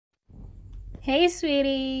Hey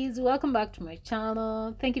sweeties, welcome back to my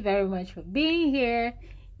channel. Thank you very much for being here.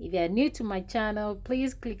 If you're new to my channel,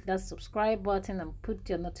 please click that subscribe button and put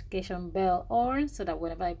your notification bell on so that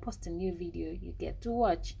whenever I post a new video you get to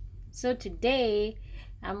watch. So today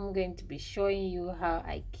I'm going to be showing you how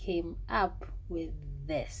I came up with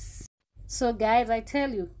this. So guys, I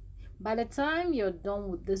tell you, by the time you're done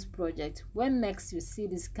with this project, when next you see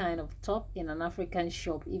this kind of top in an African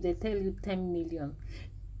shop, if they tell you 10 million,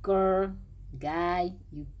 girl, guy,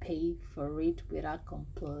 you pay for it without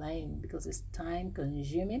complaining, because it's time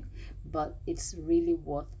consuming, but it's really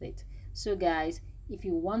worth it. So guys, if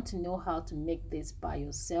you want to know how to make this by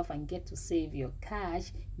yourself and get to save your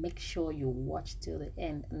cash, make sure you watch till the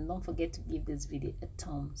end, and don't forget to give this video a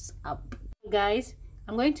thumbs up. Guys,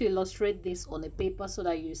 I'm going to illustrate this on a paper so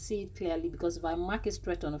that you see it clearly, because if I mark it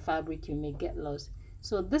straight on the fabric you may get lost.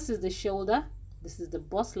 So this is the shoulder, this is the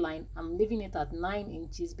bust line. I'm leaving it at 9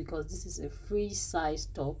 inches because this is a free size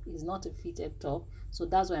top, it's not a fitted top, so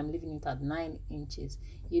that's why I'm leaving it at 9 inches.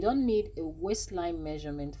 You don't need a waistline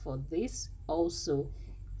measurement for this, also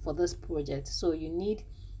for this project. So you need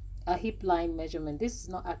a hip line measurement. This is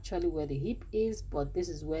not actually where the hip is, but this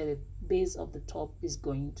is where the base of the top is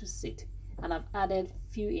going to sit, and I've added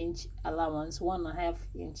few inch allowance, 1.5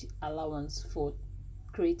 inch allowance for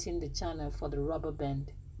creating the channel for the rubber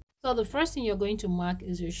band. So the first thing you're going to mark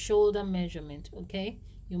is your shoulder measurement. Okay,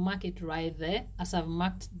 you mark it right there, as I've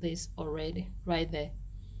marked this already right there.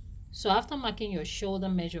 So after marking your shoulder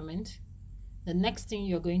measurement, the next thing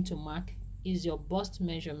you're going to mark is your bust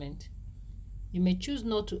measurement. You may choose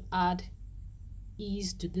not to add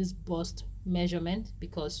ease to this bust measurement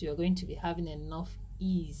because you're going to be having enough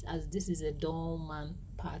ease, as this is a dolman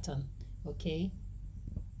pattern. Okay,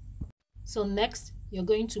 so next you're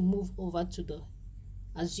going to move over to the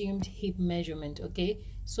assumed hip measurement. Okay,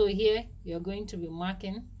 so here you're going to be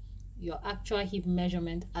marking your actual hip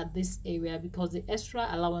measurement at this area, because the extra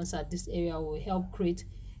allowance at this area will help create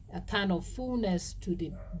a kind of fullness to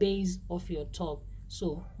the base of your top.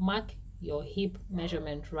 So mark your hip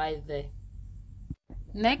measurement right there.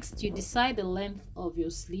 Next, you decide the length of your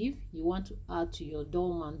sleeve you want to add to your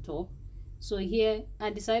dolman top. So here I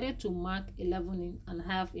decided to mark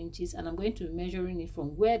 11.5 inches, and I'm going to be measuring it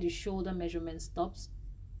from where the shoulder measurement stops.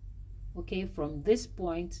 Okay, from this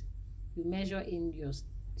point you measure in your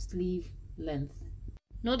sleeve length.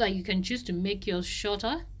 Note that you can choose to make yours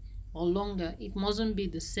shorter or longer. It mustn't be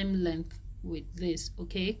the same length with this.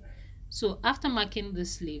 Okay, so after marking the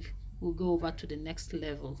sleeve, we'll go over to the next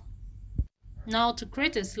level. Now, to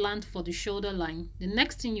create a slant for the shoulder line, the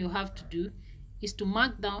next thing you have to do is to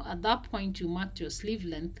mark down at that point you marked your sleeve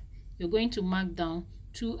length. You're going to mark down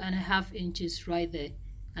 2.5 inches right there,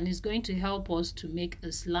 and it's going to help us to make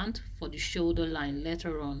a slant for the shoulder line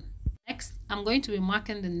later on. Next, I'm going to be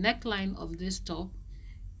marking the neckline of this top,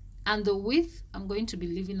 and the width I'm going to be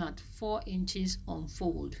leaving at 4 inches on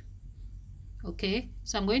fold. Okay,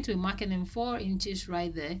 so I'm going to be marking in 4 inches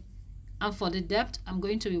right there, and for the depth I'm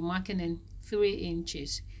going to be marking in 3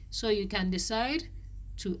 inches. So you can decide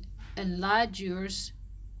to enlarge yours.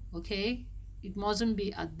 Okay, it mustn't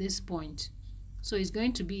be at this point, so it's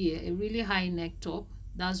going to be a really high neck top.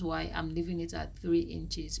 That's why I'm leaving it at 3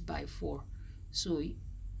 inches by 4. So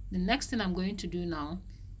the next thing I'm going to do now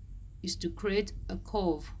is to create a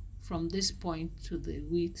curve from this point to the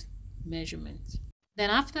width measurement. Then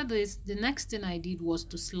after this, the next thing I did was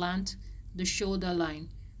to slant the shoulder line,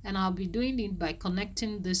 and I'll be doing it by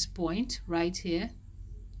connecting this point right here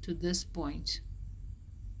to this point.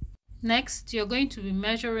 Next, you're going to be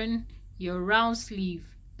measuring your round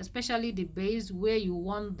sleeve, especially the base where you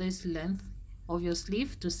want this length of your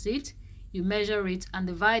sleeve to sit. You measure it and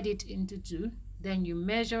divide it into 2, then you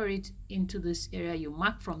measure it into this area. You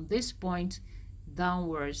mark from this point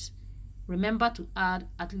downwards. Remember to add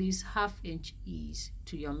at least ½ inch ease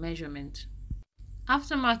to your measurement.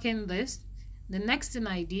 After marking this, the next thing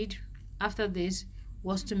I did after this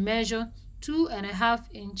was to measure 2.5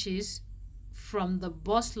 inches from the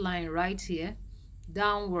bust line right here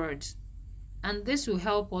downwards, and this will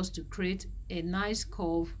help us to create a nice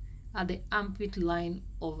curve at the armpit line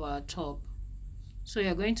of our top. So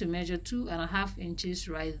you're going to measure 2.5 inches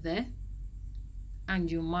right there, and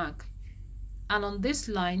you mark, and on this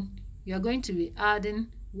line you're going to be adding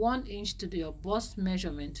 1 inch to your bust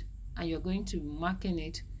measurement, and you're going to be marking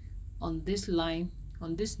it on this line,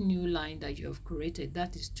 on this new line that you have created,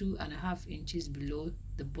 that is 2.5 inches below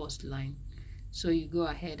the bust line. So you go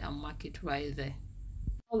ahead and mark it right there.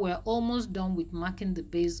 Now we're almost done with marking the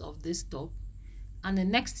base of this top, and the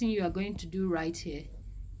next thing you are going to do right here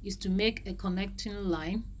is to make a connecting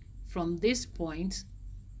line from this point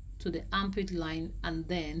to the armpit line, and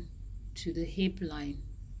then to the hip line.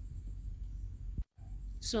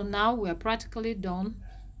 So now we are practically done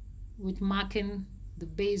with marking the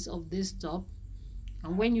base of this top,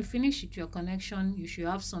 and when you finish with your connection, you should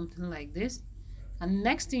have something like this. And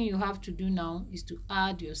next thing you have to do now is to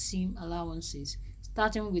add your seam allowances.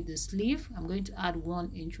 Starting with the sleeve, I'm going to add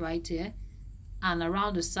 1 inch right here, and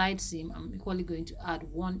around the side seam I'm equally going to add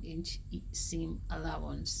 1 inch seam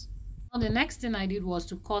allowance. Now the next thing I did was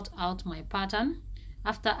to cut out my pattern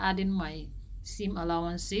after adding my seam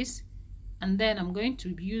allowances, and then I'm going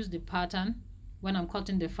to use the pattern when I'm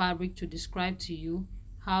cutting the fabric to describe to you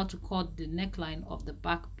how to cut the neckline of the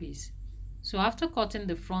back piece. So after cutting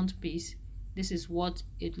the front piece, this is what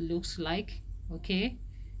it looks like. Okay,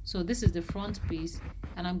 so this is the front piece,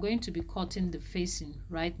 and I'm going to be cutting the facing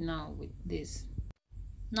right now with this.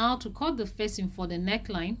 Now to cut the facing for the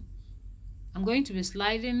neckline, I'm going to be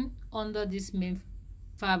sliding under this main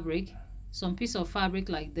fabric some piece of fabric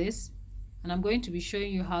like this, and I'm going to be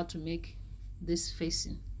showing you how to make this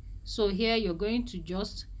facing. So here you're going to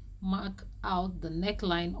just mark out the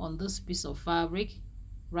neckline on this piece of fabric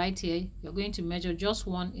right here. You're going to measure just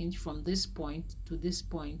 1 inch from this point to this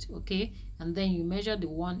point, okay, and then you measure the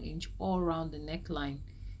 1 inch all around the neckline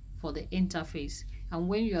for the interface. And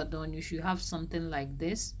when you are done, you should have something like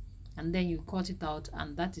this, and then you cut it out,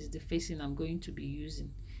 and that is the facing I'm going to be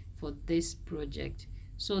using for this project.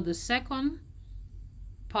 So the second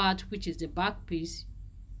part, which is the back piece,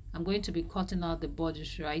 I'm going to be cutting out the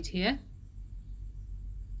borders right here,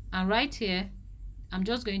 and right here I'm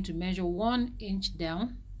just going to measure 1 inch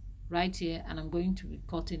down right here, and I'm going to be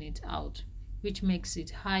cutting it out, which makes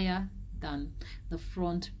it higher than the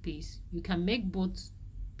front piece. You can make both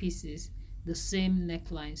pieces the same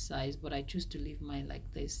neckline size, but I choose to leave mine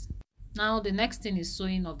like this. Now the next thing is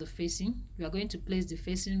sewing of the facing. You are going to place the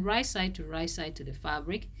facing right side to the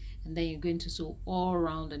fabric, and then you're going to sew all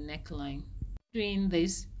around the neckline. Doing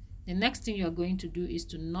this, the next thing you are going to do is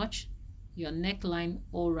to notch your neckline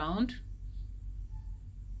all around,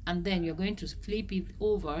 and then you're going to flip it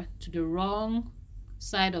over to the wrong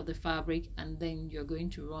side of the fabric, and then you're going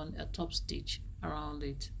to run a top stitch around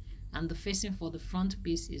it. And the facing for the front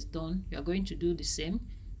piece is done. You're going to do the same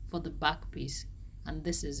for the back piece, and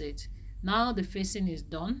this is it. Now the facing is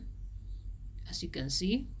done. As you can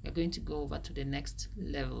see, we're going to go over to the next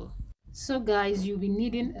level. So guys, you'll be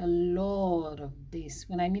needing a lot of this.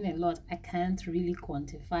 When I mean a lot, I can't really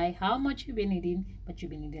quantify how much you'll be needing, but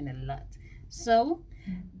you'll be needing a lot. So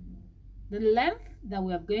the length that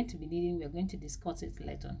we are going to be needing, we are going to discuss it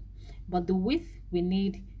later, but the width, we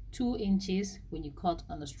need 2 inches when you cut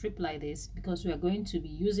on a strip like this, because we are going to be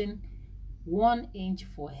using 1 inch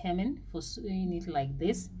for hemming, for sewing it like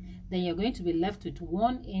this. Then you're going to be left with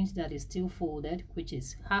 1 inch that is still folded, which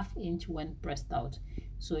is ½ inch when pressed out.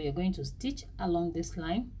 So you're going to stitch along this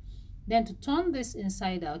line. Then to turn this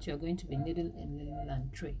inside out, you're going to be needle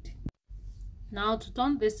and thread. Now to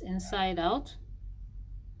turn this inside out,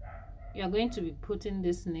 you're going to be putting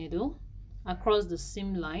this needle across the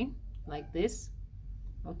seam line like this,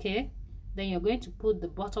 okay. Then you're going to put the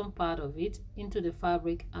bottom part of it into the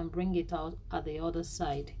fabric and bring it out at the other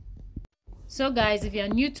side. So guys, if you're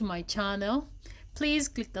new to my channel, please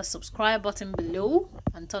click the subscribe button below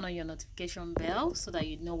and turn on your notification bell so that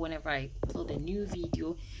you know whenever I upload a new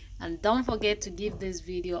video. And don't forget to give this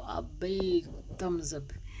video a big thumbs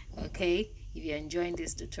up, okay, if you're enjoying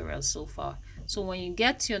this tutorial so far. So when you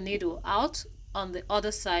get your needle out on the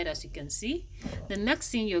other side, as you can see, the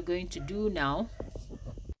next thing you're going to do now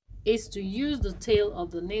is to use the tail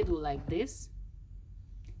of the needle like this.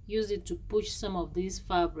 Use it to push some of these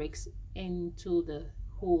fabrics into the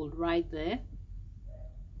hole right there.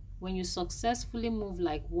 When you successfully move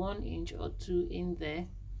like 1 inch or 2 in there,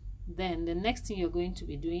 then the next thing you're going to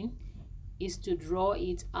be doing is to draw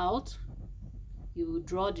it out. You will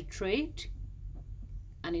draw the thread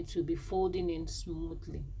and it will be folding in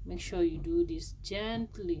smoothly. Make sure you do this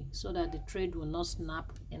gently so that the thread will not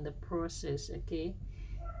snap in the process, okay.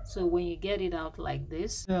 So when you get it out like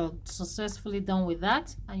this, you're successfully done with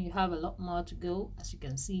that, and you have a lot more to go. As you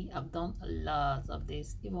can see, I've done a lot of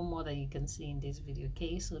this, even more than you can see in this video,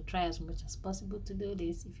 okay. So try as much as possible to do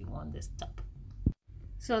this if you want this top.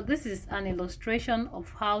 So this is an illustration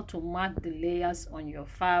of how to mark the layers on your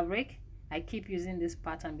fabric. I keep using this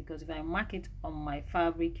pattern because if I mark it on my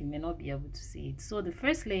fabric, you may not be able to see it. So the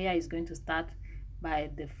first layer is going to start by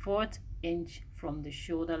the 4th inch from the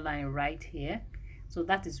shoulder line right here. So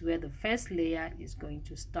that is where the first layer is going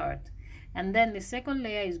to start, and then the second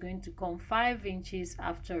layer is going to come 5 inches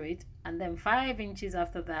after it, and then 5 inches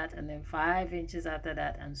after that, and then 5 inches after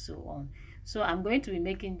that, and so on. So I'm going to be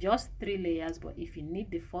making just 3 layers, but if you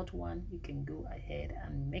need the 4th one, you can go ahead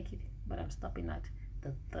and make it, but I'm stopping at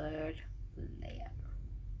the 3rd layer.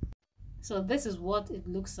 So this is what it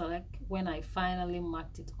looks like when I finally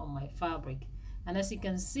marked it on my fabric. And as you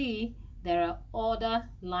can see, there are other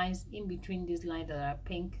lines in between these lines that are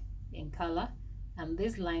pink in color, and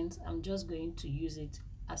these lines I'm just going to use it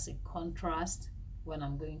as a contrast when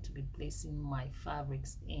I'm going to be placing my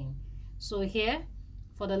fabrics in. So here,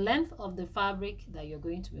 for the length of the fabric that you're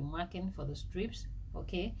going to be marking for the strips,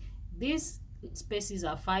 okay, these spaces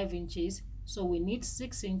are 5 inches, so we need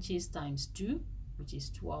 6 inches times 2, which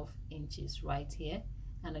is 12 inches right here,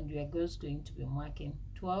 and then we are just going to be marking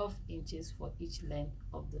 12 inches for each length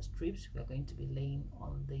of the strips we are going to be laying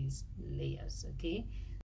on these layers. Okay,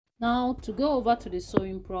 now to go over to the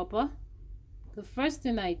sewing proper, the first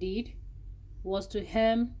thing I did was to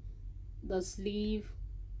hem the sleeve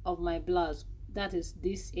of my blouse, that is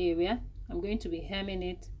this area. I'm going to be hemming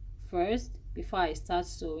it first before I start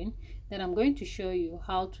sewing. Then I'm going to show you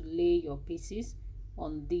how to lay your pieces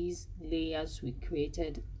on these layers we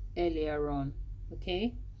created earlier on.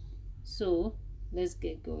 Okay, so let's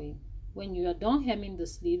get going. When you are done hemming the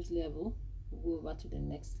sleeves level, we'll go over to the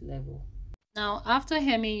next level. Now after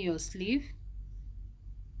hemming your sleeve,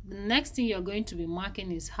 the next thing you're going to be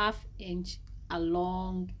marking is 1/2 inch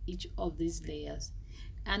along each of these layers,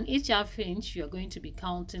 and each 1/2 inch you're going to be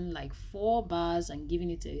counting like 4 bars and giving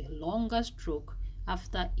it a longer stroke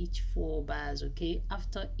after each 4 bars. Okay,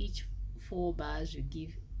 after each 4 bars you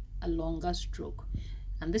give a longer stroke,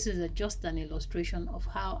 and this is just an illustration of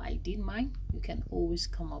how I did mine. You can always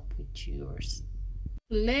come up with yours.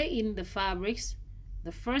 To lay in the fabrics,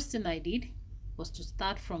 the first thing I did was to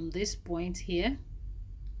start from this point here.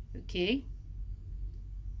 Okay,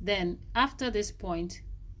 then after this point,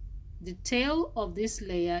 the tail of this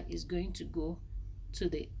layer is going to go to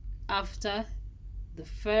the after the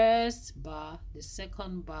first bar, the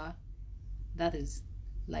second bar, that is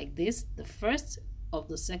like this, the first of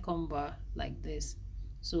the second bar like this.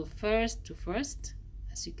 So first to first,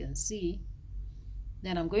 as you can see.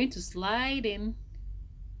 Then I'm going to slide in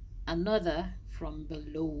another from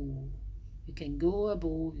below. You can go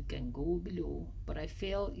above, you can go below, but I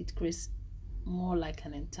feel it creates more like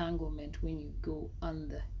an entanglement when you go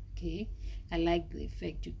under. Okay, I like the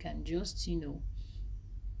effect. You can just, you know,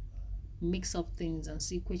 mix up things and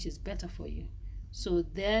see which is better for you. So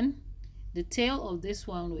then the tail of this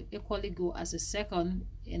one will equally go as a second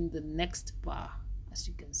in the next bar, as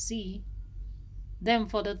you can see. Then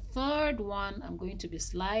for the third one, I'm going to be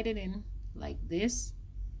sliding in like this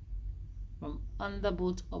from under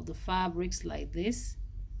both of the fabrics like this,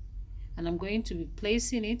 and I'm going to be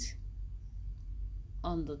placing it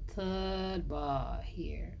on the third bar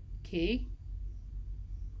here. Okay,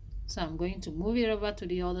 so I'm going to move it over to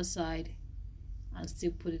the other side and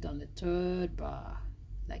still put it on the third bar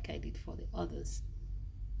like I did for the others.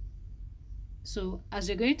 So as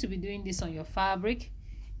you're going to be doing this on your fabric,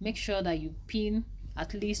 make sure that you pin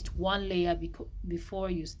at least 1 layer before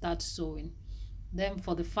you start sewing. Then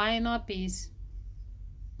for the final piece,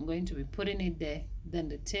 I'm going to be putting it there. Then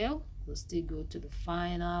the tail will still go to the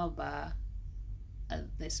final bar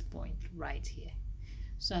at this point right here.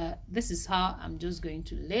 So this is how I'm just going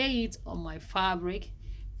to lay it on my fabric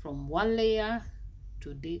from 1 layer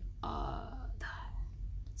to the other.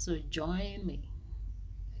 So join me.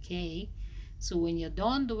 Okay, so when you're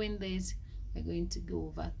done doing this, we're going to go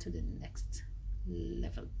over to the next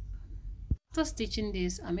level. After stitching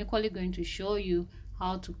this, I'm equally going to show you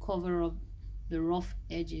how to cover up the rough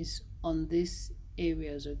edges on these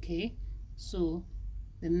areas. Okay, so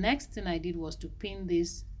the next thing I did was to pin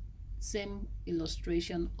this same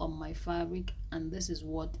illustration on my fabric, and this is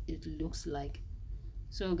what it looks like.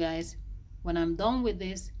 So guys, when I'm done with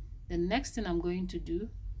this, the next thing I'm going to do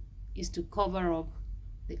is to cover up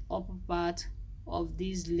the upper part of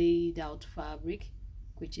this laid out fabric,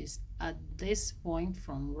 which is at this point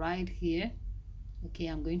from right here. Okay,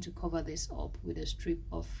 I'm going to cover this up with a strip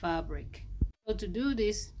of fabric. So to do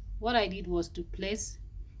this, what I did was to place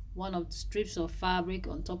one of the strips of fabric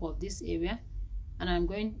on top of this area, and I'm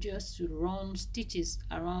going just to run stitches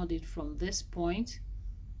around it from this point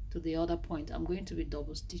to the other point. I'm going to be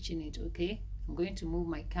double stitching it. Okay, I'm going to move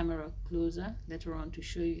my camera closer later on to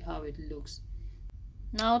show you how it looks.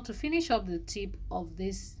 Now to finish up the tip of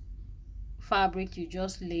this fabric you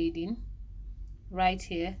just laid in right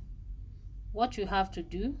here, what you have to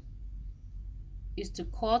do is to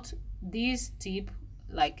cut this tip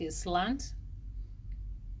like a slant.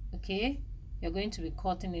 Okay, you're going to be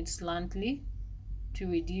cutting it slantly to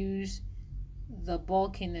reduce the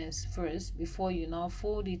bulkiness first before you now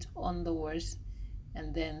fold it onwards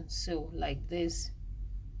and then sew like this.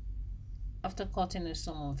 After cutting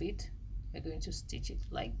some of it, you're going to stitch it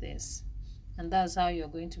like this, and that's how you're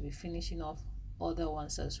going to be finishing off other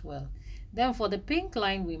ones as well. Then for the pink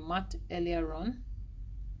line we marked earlier on,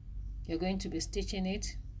 you're going to be stitching it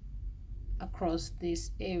across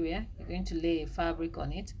this area. You're going to lay a fabric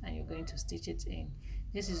on it and you're going to stitch it in.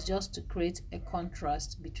 This is just to create a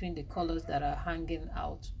contrast between the colors that are hanging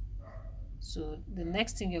out. So the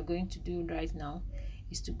next thing you're going to do right now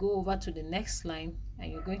is to go over to the next line,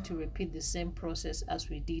 and you're going to repeat the same process as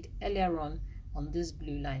we did earlier on this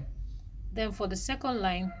blue line. Then for the second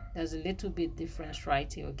line, there's a little bit difference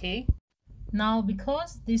right here, okay? Now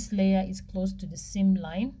because this layer is close to the seam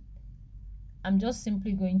line, I'm just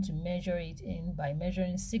simply going to measure it in by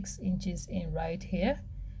measuring 6 inches in right here,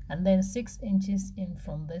 and then 6 inches in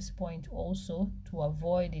from this point also, to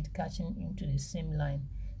avoid it catching into the seam line.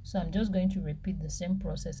 So I'm just going to repeat the same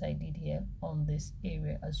process I did here on this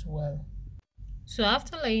area as well. So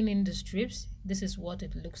after laying in the strips, this is what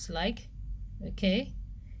it looks like, okay?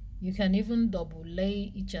 You can even double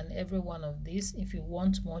lay each and every one of these if you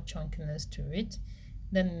want more chunkiness to it.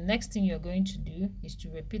 Then the next thing you're going to do is to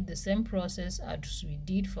repeat the same process as we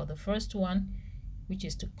did for the first one, which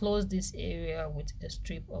is to close this area with a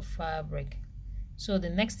strip of fabric. So the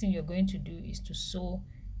next thing you're going to do is to sew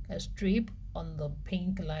a strip on the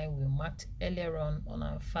pink line we marked earlier on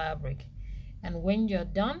our fabric. And when you're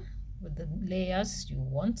done with the layers you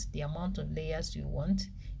want, the amount of layers you want,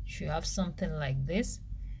 you should have something like this.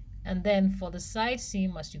 And then for the side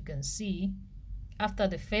seam, as you can see, after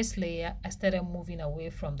the first layer, I started moving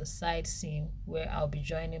away from the side seam where I'll be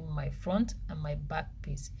joining my front and my back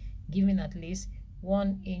piece, giving at least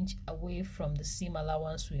 1 inch away from the seam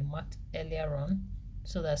allowance we marked earlier on,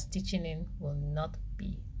 so that stitching in will not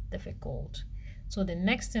be difficult. So the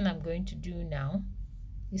next thing I'm going to do now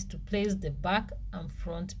is to place the back and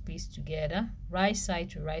front piece together, right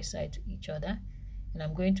side to each other. And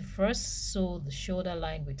I'm going to first sew the shoulder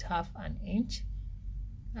line with 1/2 inch.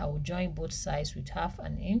 I will join both sides with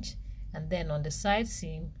 1/2 inch, and then on the side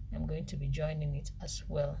seam I'm going to be joining it as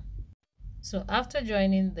well. So after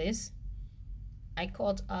joining this, I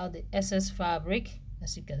cut out the excess fabric,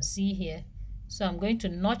 as you can see here. So I'm going to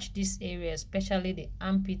notch this area, especially the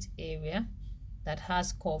armpit area that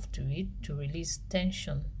has curve to it, to release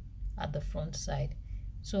tension at the front side.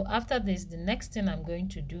 So after this, the next thing I'm going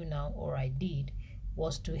to do now, or I did,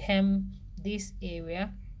 was to hem this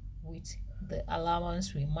area with the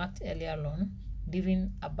allowance we marked earlier on,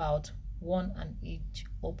 leaving about 1 inch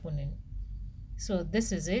opening. So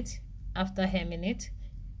this is it after hemming it,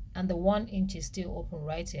 and the 1 inch is still open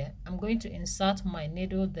right here. I'm going to insert my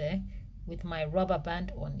needle there with my rubber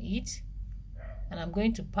band on it, and I'm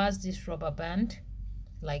going to pass this rubber band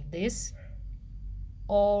like this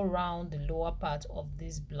all around the lower part of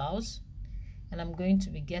this blouse, and I'm going to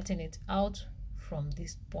be getting it out from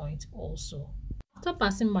this point also. After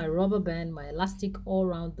passing my rubber band, my elastic all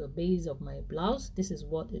around the base of my blouse, this is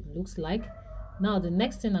what it looks like. Now the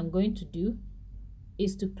next thing I'm going to do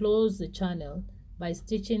is to close the channel by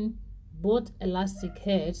stitching both elastic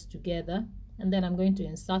heads together, and then I'm going to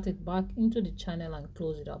insert it back into the channel and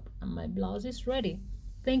close it up, and my blouse is ready.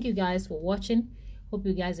 Thank you guys for watching. Hope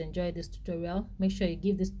you guys enjoyed this tutorial. Make sure you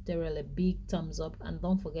give this tutorial a big thumbs up, and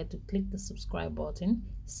don't forget to click the subscribe button.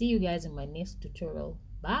 See you guys in my next tutorial.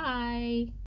 Bye.